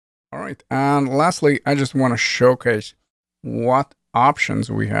All right. And lastly, I just want to showcase what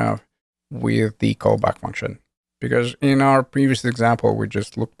options we have with the callback function. Because in our previous example, we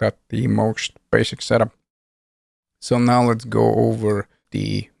just looked at the most basic setup. So now let's go over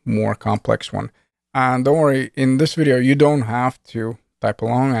the more complex one. And don't worry, in this video, you don't have to type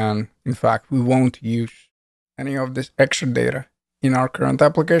along. And in fact, we won't use any of this extra data in our current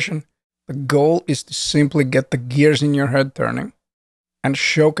application. The goal is to simply get the gears in your head turning and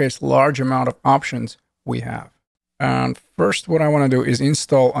showcase large amount of options we have. And first, what I want to do is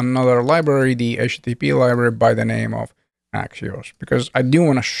install another library, the HTTP library by the name of Axios, because I do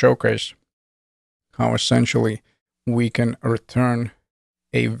want to showcase how essentially we can return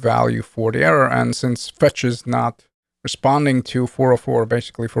a value for the error. And since fetch is not responding to 404,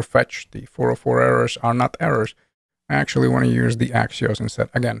 basically for fetch, the 404 errors are not errors. I actually want to use the Axios instead.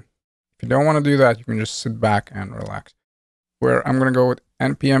 Again, if you don't want to do that, you can just sit back and relax. Where I'm going to go with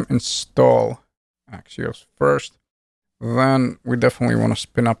npm install Axios first. Then we definitely want to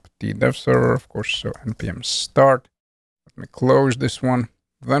spin up the dev server, of course. So npm start. Let me close this one.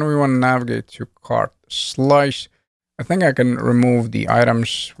 Then we want to navigate to cart slice. I think I can remove the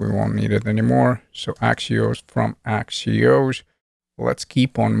items. We won't need it anymore. So Axios from Axios. Let's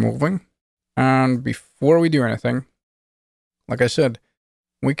keep on moving. And before we do anything, like I said,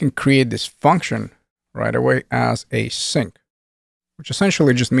 we can create this function right away as a sync, which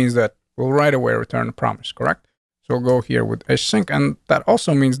essentially just means that we'll right away return a promise, correct? So we'll go here with async, and that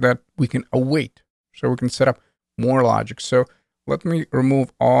also means that we can await. So we can set up more logic. So let me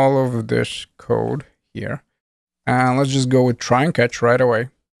remove all of this code here. And let's just go with try and catch right away,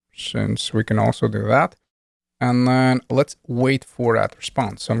 since we can also do that. And then let's wait for that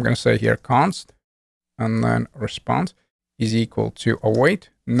response. So I'm going to say here const, and then response is equal to await.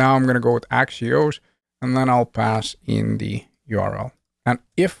 Now I'm going to go with Axios, and then I'll pass in the URL. And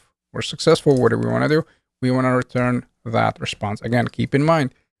if we're successful, what do we want to do? We want to return that response. Again, keep in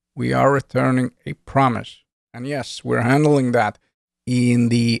mind, we are returning a promise. And yes, we're handling that in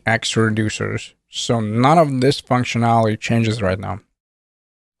the X reducers. So none of this functionality changes right now.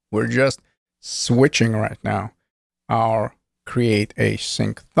 We're just switching right now our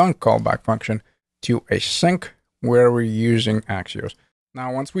CreateAsyncThunk callback function to a sync where we're using Axios.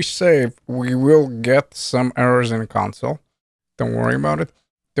 Now, once we save, we will get some errors in console. Don't worry about it.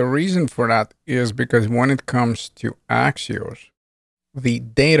 The reason for that is because when it comes to Axios, the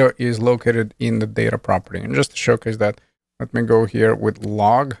data is located in the data property. And just to showcase that, let me go here with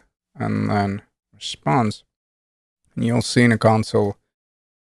log and then response. And you'll see in the console,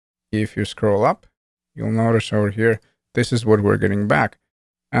 if you scroll up, you'll notice over here, this is what we're getting back.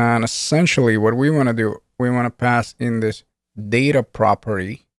 And essentially what we want to do, we want to pass in this data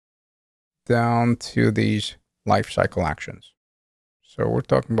property down to these lifecycle actions. So we're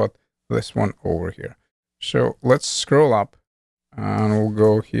talking about this one over here. So let's scroll up and we'll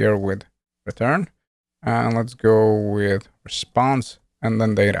go here with return, and let's go with response and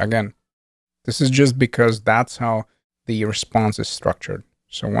then data again. This is just because that's how the response is structured.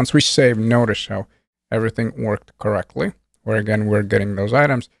 So once we save, notice how everything worked correctly, where again, we're getting those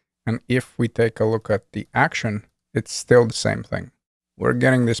items. And if we take a look at the action, it's still the same thing. We're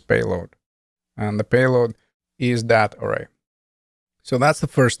getting this payload, and the payload is that array. So that's the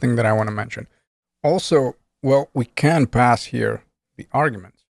first thing that I want to mention. Also, well, we can pass here the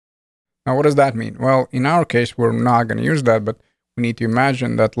arguments. Now, what does that mean? Well, in our case, we're not going to use that, but we need to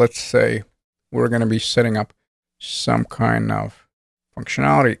imagine that, let's say, we're going to be setting up some kind of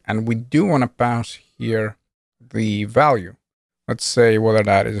functionality, and we do want to pass here the value. Let's say whether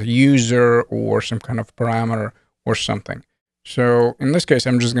that is a user or some kind of parameter or something. So in this case,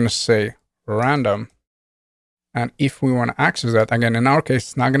 I'm just going to say random. And if we want to access that, again, in our case,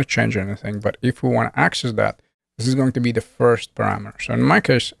 it's not going to change anything. But if we want to access that, this is going to be the first parameter. So in my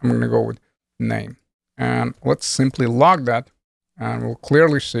case, I'm going to go with name. And let's simply log that. And we'll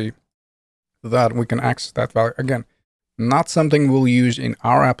clearly see that we can access that value. Again, not something we'll use in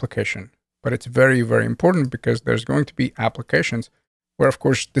our application, but it's very, very important because there's going to be applications where, of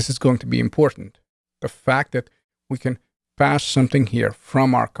course, this is going to be important. The fact that we can pass something here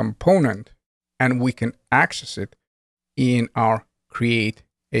from our component and we can access it in our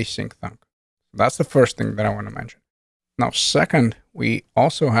CreateAsyncThunk. That's the first thing that I want to mention. Now, second, we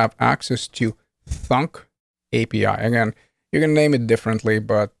also have access to Thunk API. Again, you can name it differently,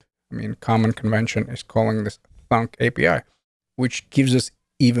 but I mean, common convention is calling this Thunk API, which gives us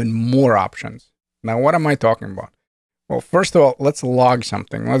even more options. Now, what am I talking about? Well, first of all, let's log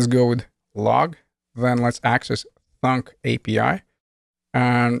something. Let's go with log, then let's access Thunk API.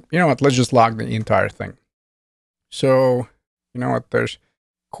 And you know what, let's just log the entire thing. So, you know what, there's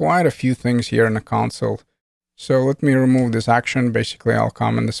quite a few things here in the console. So let me remove this action. Basically, I'll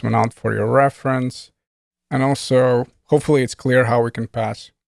comment this one out for your reference. And also, hopefully it's clear how we can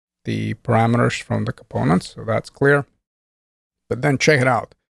pass the parameters from the components. So that's clear. But then check it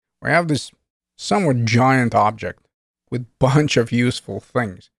out. We have this somewhat giant object with a bunch of useful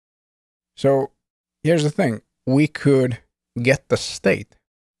things. So here's the thing. We could get the state.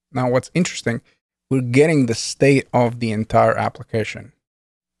 Now, what's interesting, we're getting the state of the entire application.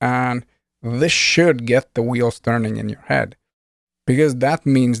 And this should get the wheels turning in your head, because that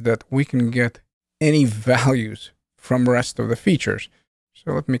means that we can get any values from the rest of the features.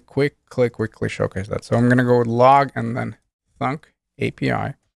 So let me quickly showcase that. So I'm going to go with log and then thunk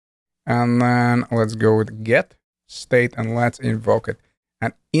API. And then let's go with get state and let's invoke it.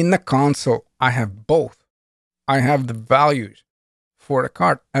 And in the console, I have both. I have the values for the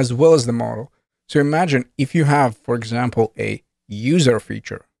cart as well as the model. So imagine if you have, for example, a user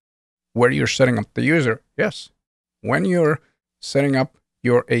feature where you're setting up the user. Yes, when you're setting up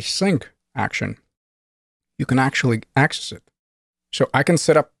your async action, you can actually access it. So I can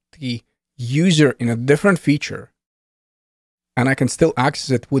set up the user in a different feature, and I can still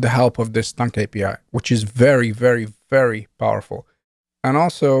access it with the help of this Thunk API, which is very, very, very powerful. And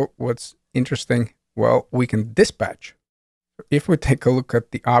also, what's interesting, well, we can dispatch. If we take a look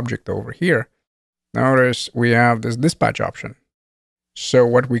at the object over here, notice we have this dispatch option. So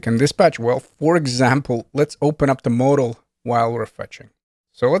what we can dispatch, well, for example, let's open up the modal while we're fetching.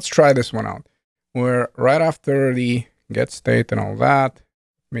 So let's try this one out. We're right after the get state and all that.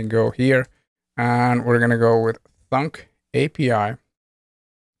 Let me go here, and we're going to go with Thunk API.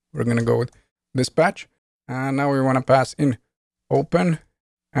 We're going to go with dispatch, and now we want to pass in open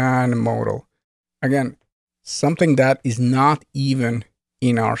and modal. Again, something that is not even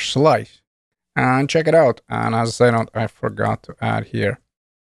in our slice. And check it out. And as a side note, I forgot to add here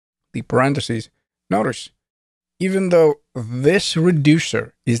the parentheses. Notice, even though this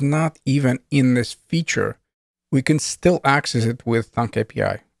reducer is not even in this feature, we can still access it with Thunk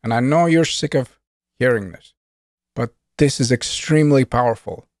API. And I know you're sick of hearing this, but this is extremely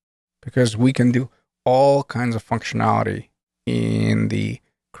powerful because we can do all kinds of functionality in the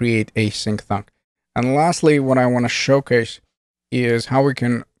CreateAsyncThunk. And lastly, what I want to showcase is how we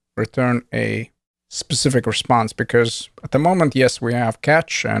can return a specific response, because at the moment, yes, we have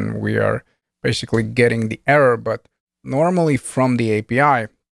catch and we are basically getting the error, but normally from the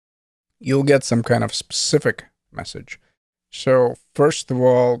API, you'll get some kind of specific message. So first of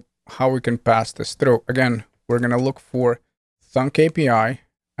all, how we can pass this through. Again, we're going to look for Thunk API,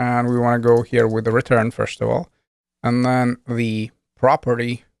 and we want to go here with the return first of all, and then the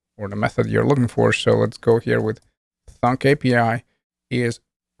property or the method you're looking for. So let's go here with Thunk API is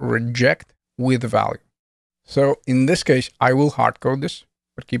reject with value. So in this case, I will hard code this,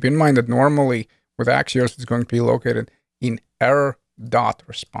 but keep in mind that normally with Axios, it's going to be located in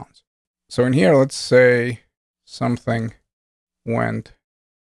error.response. So in here, let's say something went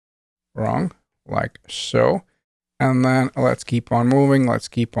wrong, like so. And then let's keep on moving. Let's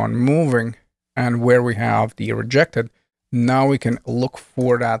keep on moving. And where we have the rejected, now we can look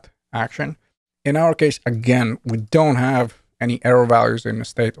for that action. In our case, again, we don't have any error values in the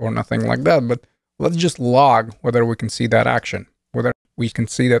state or nothing like that, but let's just log whether we can see that action, whether we can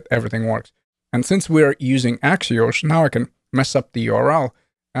see that everything works. And since we're using Axios, now I can mess up the URL,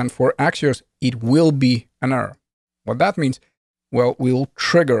 and for Axios, it will be an error. What that means, well, we'll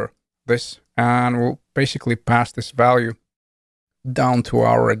trigger this and we'll basically pass this value down to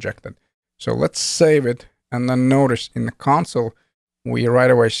our rejected. So let's save it, and then notice in the console, we right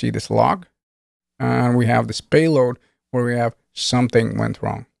away see this log, and we have this payload where we have something went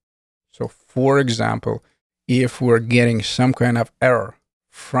wrong. So for example, if we're getting some kind of error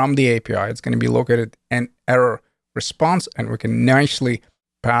from the API, it's going to be located in error response, and we can nicely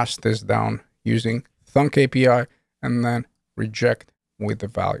pass this down using Thunk API and then reject with the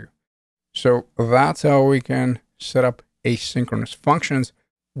value. So that's how we can set up asynchronous functions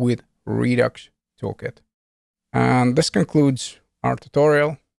with Redux Toolkit. And this concludes our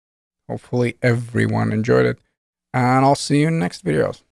tutorial. Hopefully everyone enjoyed it, and I'll see you in next videos.